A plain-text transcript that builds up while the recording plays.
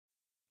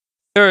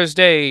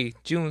Thursday,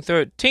 June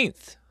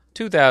 13th,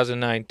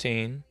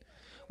 2019.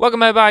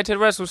 Welcome everybody to the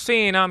Wrestle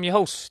Scene. I'm your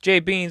host, Jay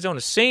Beans on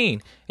the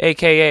Scene,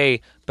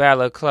 aka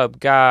Battle Club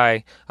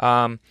Guy.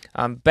 I'm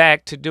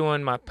back to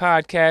doing my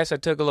podcast. I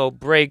took a little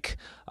break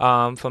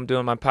from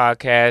doing my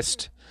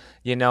podcast.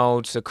 You know,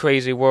 it's a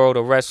crazy world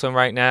of wrestling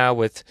right now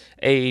with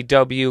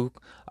AEW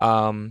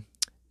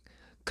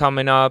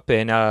coming up,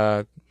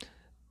 and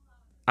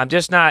I'm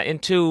just not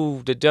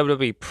into the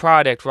WWE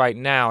product right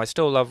now. I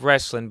still love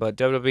wrestling, but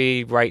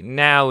WWE right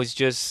now is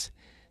just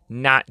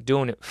not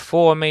doing it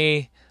for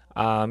me.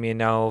 As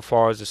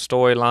far as the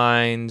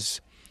storylines,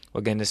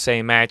 we're getting the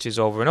same matches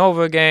over and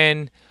over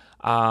again.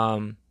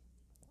 That's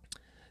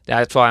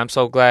why I'm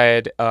so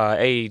glad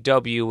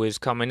AEW is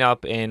coming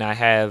up, and I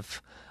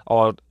have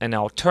an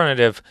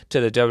alternative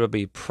to the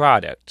WWE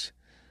product.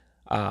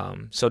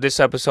 So this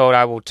episode,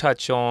 I will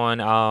touch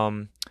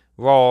on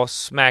Raw,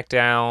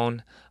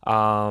 SmackDown,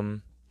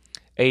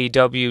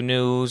 AEW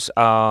news,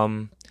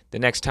 the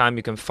next time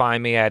you can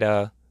find me at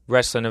a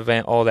wrestling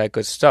event, all that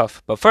good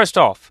stuff. But first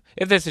off,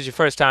 if this is your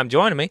first time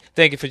joining me,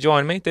 thank you for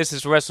joining me. This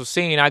is Wrestle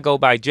Scene. I go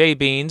by J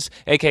Beans,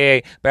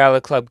 aka Battle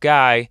Club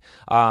Guy.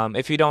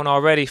 If you don't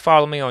already,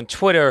 follow me on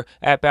Twitter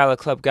at Battle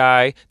Club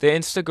Guy, the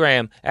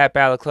Instagram at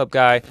Battle Club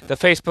Guy, the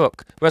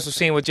Facebook Wrestle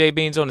Scene with J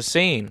Beans on the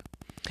Scene.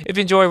 If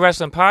you enjoy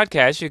wrestling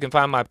podcasts, you can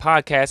find my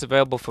podcast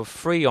available for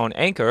free on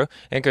Anchor.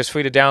 Anchor is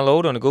free to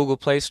download on the Google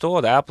Play Store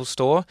or the Apple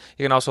Store.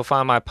 You can also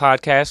find my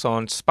podcast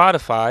on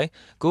Spotify,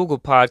 Google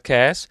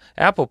Podcasts,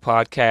 Apple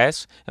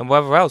Podcasts, and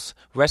wherever else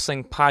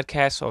wrestling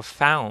podcasts are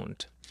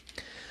found.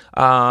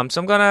 So I'm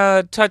going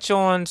to touch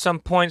on some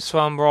points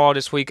from Raw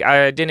this week.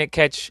 I didn't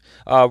catch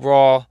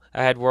Raw.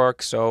 I had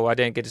work, so I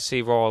didn't get to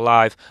see Raw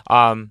live.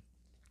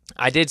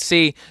 I did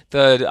see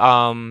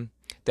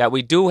that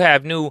we do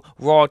have new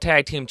Raw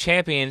Tag Team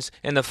Champions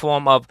in the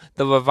form of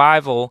the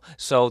Revival.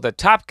 So the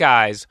top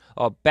guys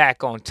are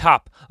back on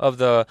top of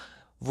the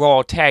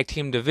Raw Tag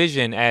Team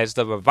division as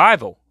the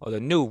Revival, or the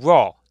new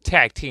Raw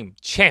Tag Team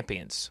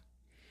Champions.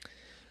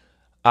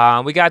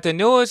 We got the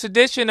newest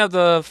edition of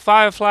the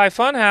Firefly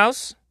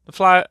Funhouse.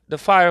 The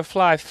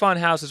Firefly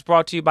Funhouse is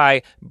brought to you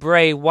by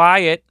Bray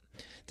Wyatt.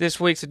 This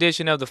week's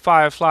edition of the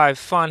Firefly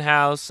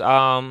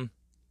Funhouse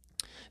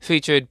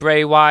featured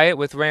Bray Wyatt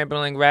with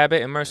Rambling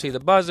Rabbit and Mercy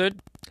the Buzzard.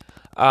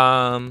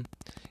 Rambling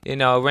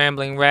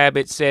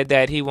Rabbit said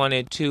that he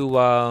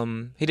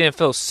didn't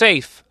feel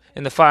safe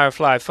in the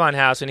Firefly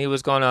Funhouse, and he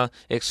was going to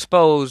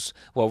expose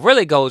what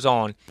really goes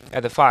on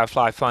at the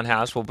Firefly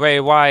Funhouse. Well, Bray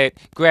Wyatt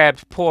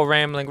grabbed poor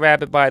Rambling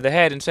Rabbit by the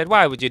head and said,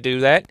 "Why would you do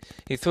that?"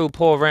 He threw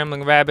poor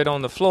Rambling Rabbit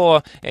on the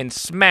floor and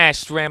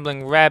smashed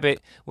Rambling Rabbit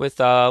with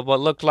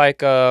what looked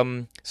like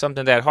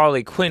something that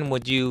Harley Quinn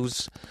would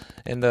use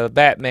in the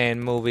Batman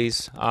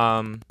movies.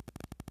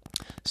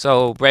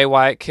 So Bray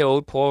Wyatt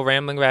killed poor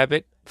Rambling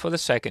Rabbit for the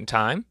second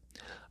time.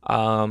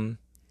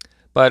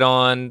 But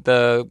on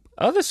the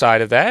other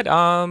side of that,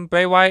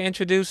 Bray Wyatt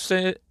introduced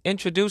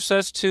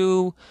us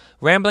to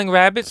Rambling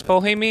Rabbit's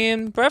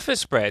Bohemian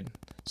Breakfast Spread.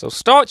 So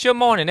start your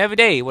morning every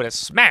day with a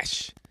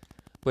smash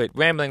with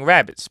Rambling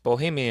Rabbit's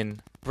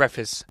Bohemian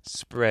Breakfast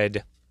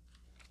Spread.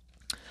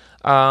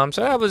 So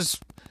that was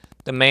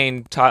the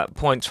main top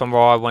points from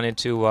Raw I wanted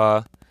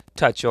to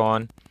touch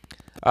on.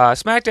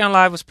 SmackDown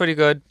Live was pretty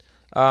good.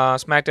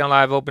 SmackDown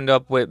Live opened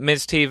up with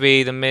Miz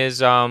TV, the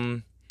Miz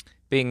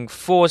being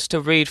forced to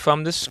read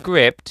from the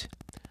script.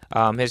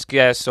 His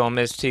guests on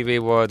Miz TV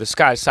were the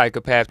Scottish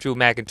Psychopath, Drew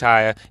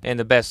McIntyre, and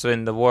the best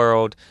in the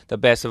world, the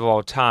best of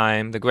all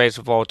time, the greatest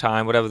of all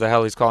time, whatever the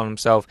hell he's calling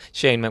himself,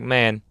 Shane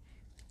McMahon.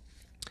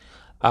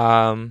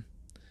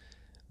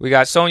 We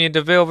got Sonya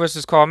Deville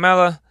versus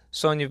Carmella.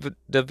 Sonya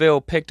Deville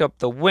picked up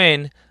the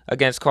win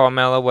against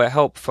Carmella with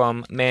help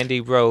from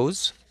Mandy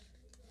Rose.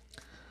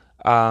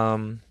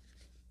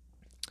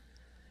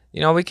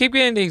 We keep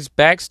getting these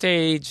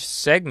backstage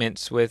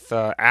segments with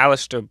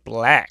Aleister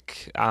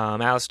Black.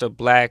 Aleister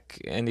Black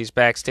in these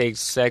backstage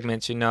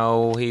segments,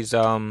 he's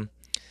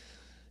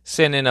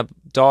sitting in a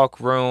dark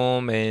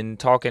room and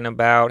talking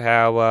about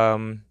how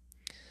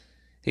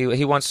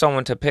he wants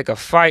someone to pick a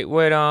fight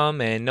with him,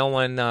 and no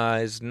one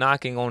is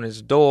knocking on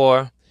his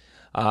door.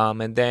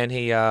 And then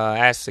he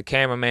asks the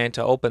cameraman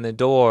to open the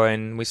door,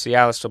 and we see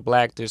Aleister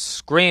Black just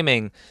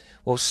screaming,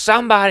 "Will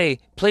somebody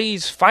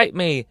please fight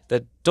me?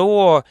 The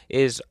door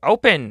is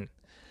open."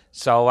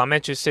 So I'm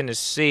interested to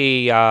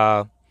see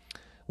where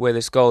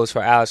this goes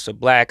for Aleister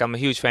Black. I'm a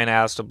huge fan of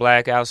Aleister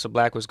Black. Aleister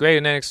Black was great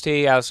in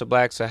NXT. Aleister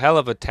Black's a hell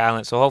of a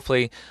talent. So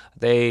hopefully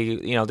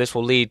this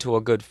will lead to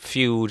a good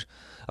feud,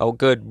 a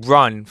good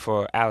run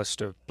for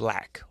Aleister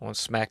Black on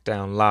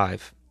SmackDown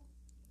Live.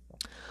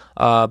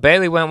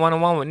 Bayley went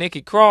one-on-one with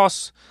Nikki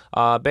Cross.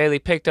 Bayley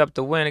picked up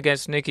the win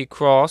against Nikki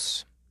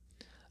Cross.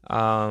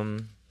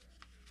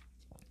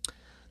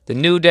 The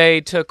New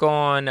Day took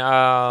on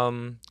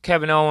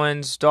Kevin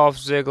Owens, Dolph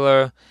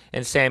Ziggler,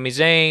 and Sami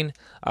Zayn.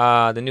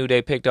 The New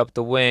Day picked up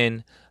the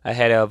win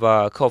ahead of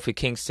Kofi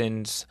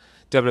Kingston's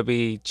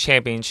WWE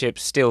Championship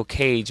Steel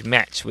Cage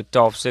match with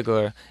Dolph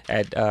Ziggler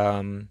at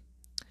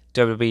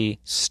WWE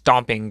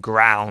Stomping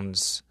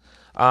Grounds.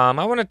 I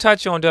want to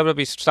touch on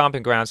WWE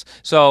Stomping Grounds.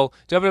 So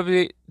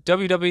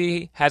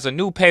WWE has a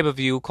new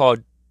pay-per-view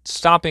called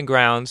Stomping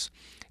Grounds.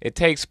 It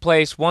takes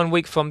place 1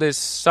 week from this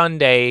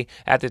Sunday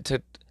at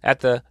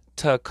the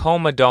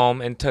Tacoma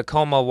Dome in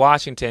Tacoma,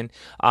 Washington.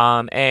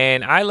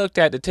 And I looked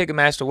at the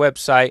Ticketmaster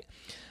website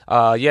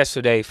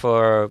yesterday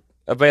for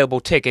available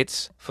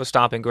tickets for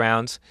Stomping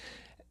Grounds.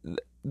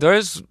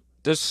 There's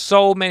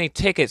so many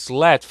tickets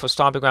left for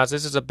Stomping Grounds.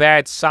 This is a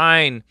bad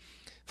sign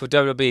for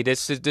WWE.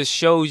 This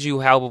shows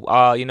you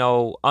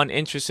how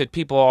uninterested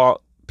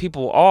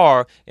people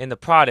are in the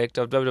product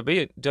of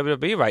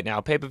WWE right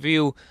now.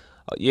 Pay-per-view,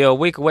 a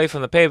week away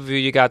from the pay-per-view,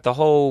 you got the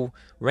whole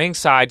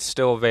ringside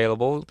still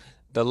available.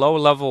 The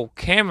low-level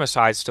camera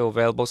side still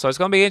available. So it's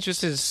going to be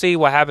interesting to see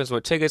what happens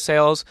with ticket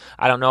sales.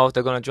 I don't know if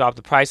they're going to drop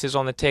the prices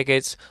on the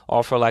tickets,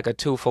 offer like a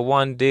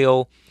 2-for-1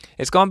 deal.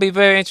 It's going to be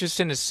very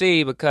interesting to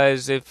see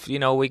because if,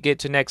 we get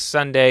to next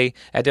Sunday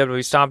at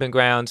WWE Stomping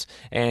Grounds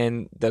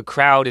and the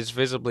crowd is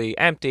visibly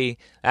empty,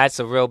 that's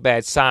a real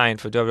bad sign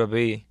for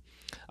WWE.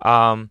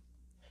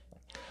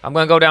 I'm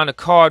going to go down the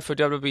card for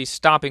WWE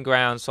Stomping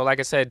Grounds. So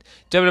like I said,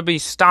 WWE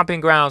Stomping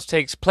Grounds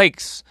takes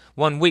place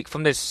 1 week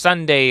from this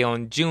Sunday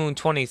on June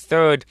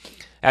 23rd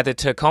at the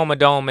Tacoma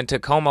Dome in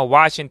Tacoma,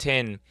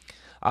 Washington.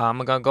 I'm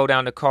going to go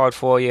down the card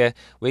for you.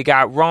 We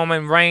got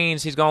Roman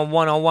Reigns. He's going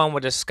one-on-one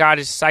with the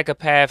Scottish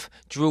psychopath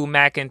Drew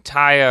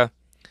McIntyre.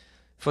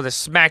 For the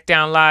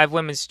SmackDown Live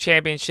Women's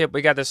Championship,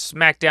 we got the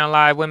SmackDown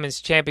Live Women's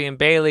Champion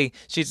Bayley.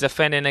 She's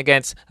defending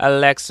against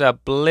Alexa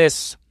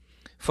Bliss.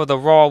 For the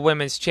Raw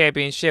Women's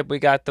Championship, we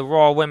got the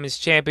Raw Women's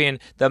Champion,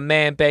 the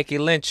man Becky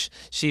Lynch.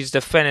 She's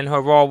defending her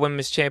Raw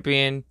Women's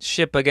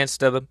Championship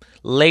against the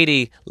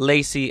lady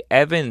Lacey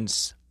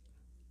Evans.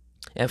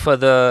 And for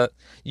the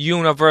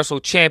Universal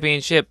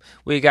Championship,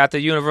 we got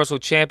the Universal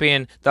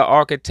Champion, the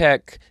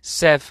Architect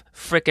Seth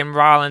frickin'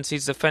 Rollins.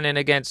 He's defending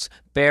against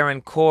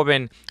Baron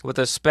Corbin with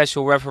a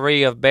special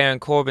referee of Baron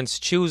Corbin's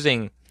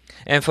choosing.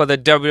 And for the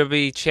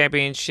WWE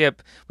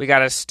Championship, we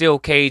got a steel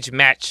cage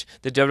match.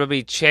 The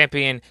WWE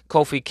Champion,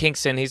 Kofi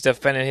Kingston, he's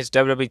defending his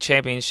WWE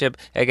Championship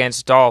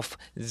against Dolph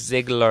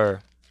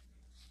Ziggler.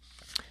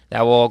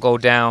 That will all go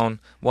down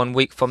 1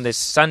 week from this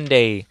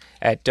Sunday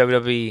at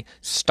WWE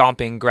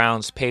Stomping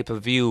Grounds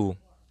pay-per-view.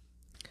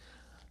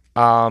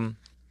 So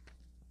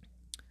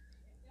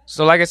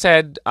like I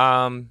said,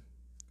 I'm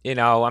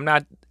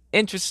not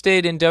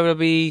interested in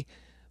WWE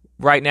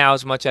right now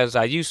as much as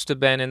I used to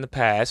been in the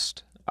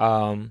past.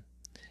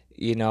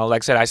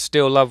 Like I said, I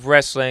still love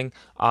wrestling.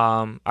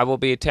 I will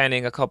be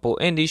attending a couple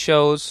indie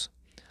shows.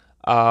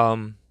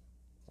 I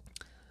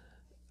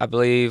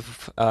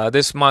believe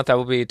this month I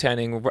will be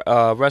attending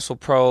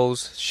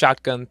WrestlePro's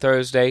Shotgun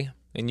Thursday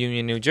in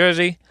Union, New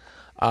Jersey.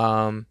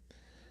 I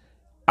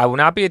will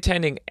not be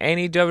attending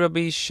any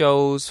WWE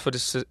shows for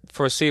the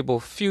foreseeable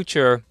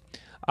future.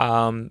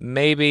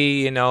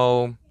 Maybe,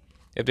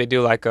 if they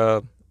do like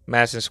a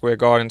Madison Square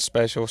Garden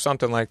special,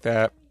 something like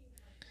that.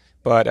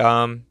 But,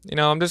 I'm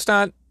just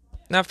not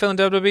feeling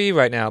WWE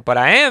right now. But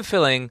I am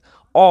feeling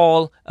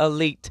All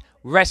Elite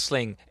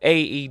Wrestling,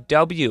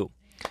 AEW.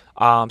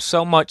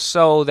 So much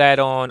so that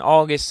on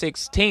August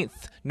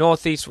 16th,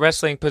 Northeast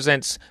Wrestling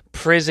presents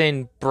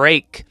Prison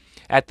Break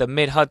at the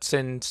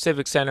Mid-Hudson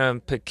Civic Center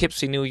in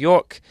Poughkeepsie, New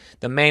York.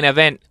 The main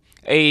event,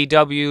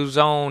 AEW's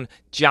own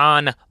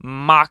Jon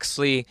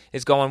Moxley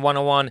is going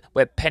one-on-one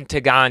with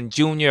Pentagon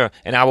Jr.,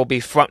 and I will be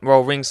front row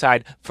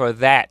ringside for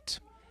that.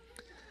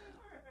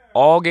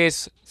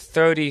 August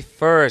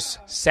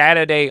 31st,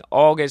 Saturday,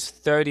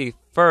 August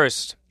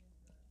 31st,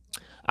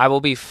 I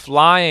will be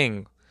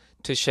flying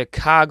to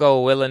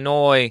Chicago,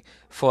 Illinois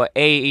for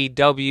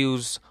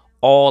AEW's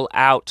All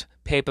Out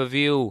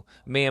pay-per-view.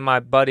 Me and my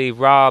buddy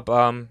Rob,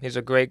 he's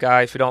a great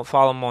guy. If you don't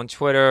follow him on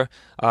Twitter,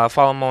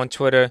 follow him on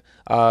Twitter.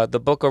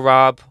 The Book of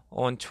Rob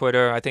on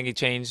Twitter. I think he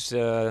changed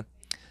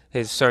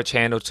his search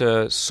handle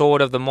to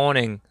Sword of the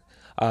Morning.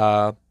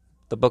 The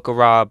Book of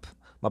Rob.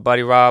 My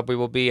buddy Rob, we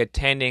will be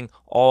attending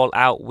All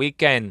Out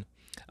Weekend.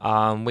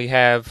 We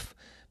have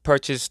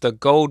purchased the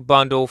gold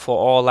bundle for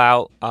All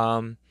Out.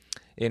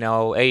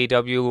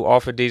 AEW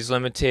offered these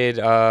limited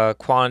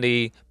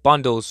quantity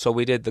bundles, so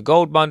we did the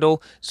gold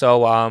bundle.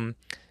 So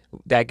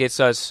that gets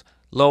us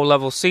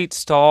low-level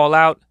seats to All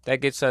Out.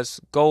 That gets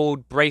us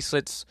gold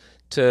bracelets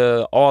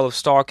to all of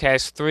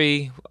StarCast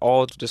 3,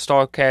 all the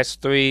StarCast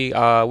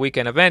 3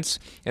 weekend events,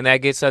 and that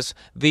gets us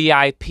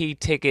VIP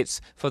tickets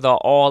for the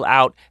All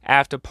Out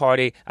after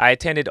party. I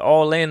attended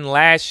All In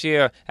last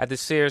year at the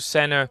Sears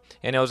Center,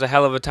 and it was a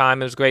hell of a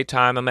time. It was a great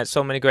time. I met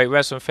so many great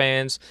wrestling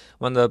fans.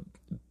 One of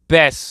the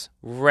best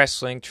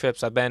wrestling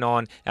trips I've been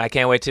on, and I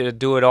can't wait to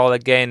do it all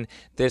again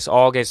this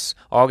August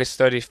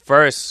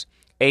 31st.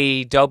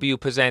 AEW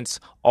presents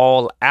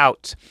All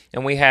Out,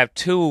 and we have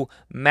two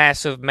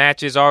massive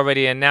matches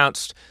already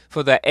announced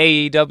for the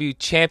AEW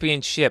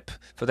Championship,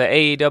 for the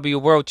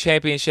AEW World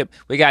Championship.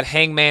 We got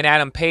Hangman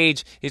Adam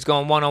Page. He's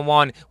going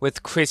one-on-one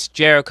with Chris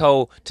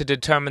Jericho to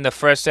determine the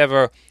first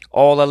ever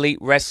All Elite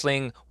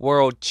Wrestling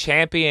World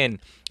Champion.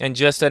 And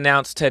just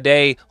announced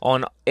today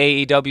on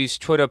AEW's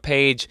Twitter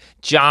page,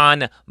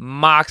 Jon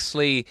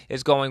Moxley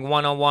is going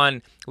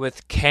one-on-one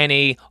with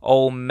Kenny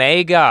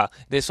Omega.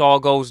 This all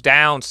goes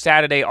down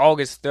Saturday,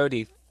 August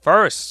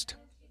 31st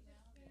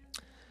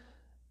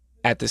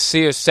at the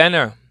Sears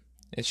Center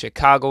in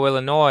Chicago,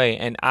 Illinois.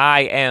 And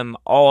I am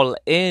all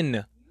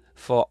in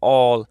for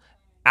All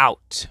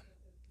Out.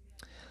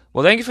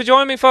 Well, thank you for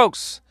joining me,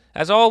 folks.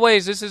 As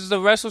always, this is the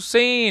Wrestle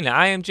Scene.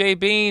 I am Jay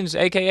Beans,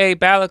 a.k.a.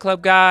 Ballet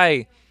Club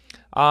Guy.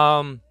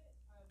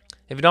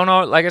 If you don't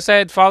know, like I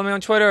said, follow me on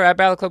Twitter, at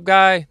Ballet Club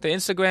Guy. The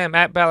Instagram,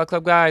 at Ballet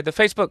Club Guy. The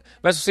Facebook,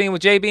 Wrestle Scene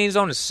with Jay Beans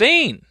on the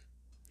Scene.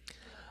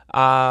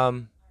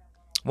 1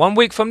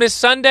 week from this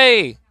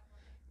Sunday,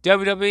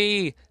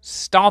 WWE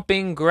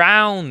Stomping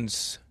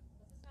Grounds.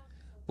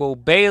 Will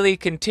Bayley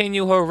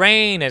continue her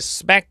reign as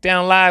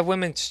SmackDown Live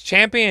Women's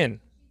Champion?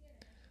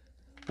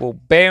 Will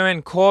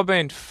Baron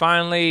Corbin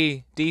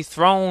finally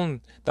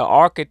dethrone the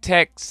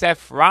architect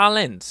Seth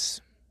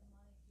Rollins?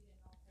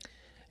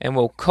 And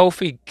will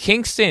Kofi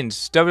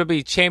Kingston's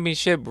WWE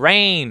Championship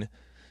reign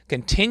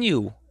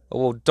continue?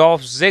 Or will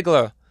Dolph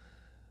Ziggler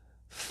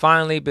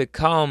finally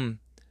become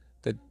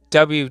the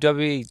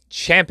WWE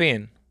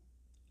Champion?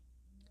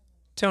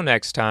 Till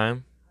next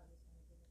time.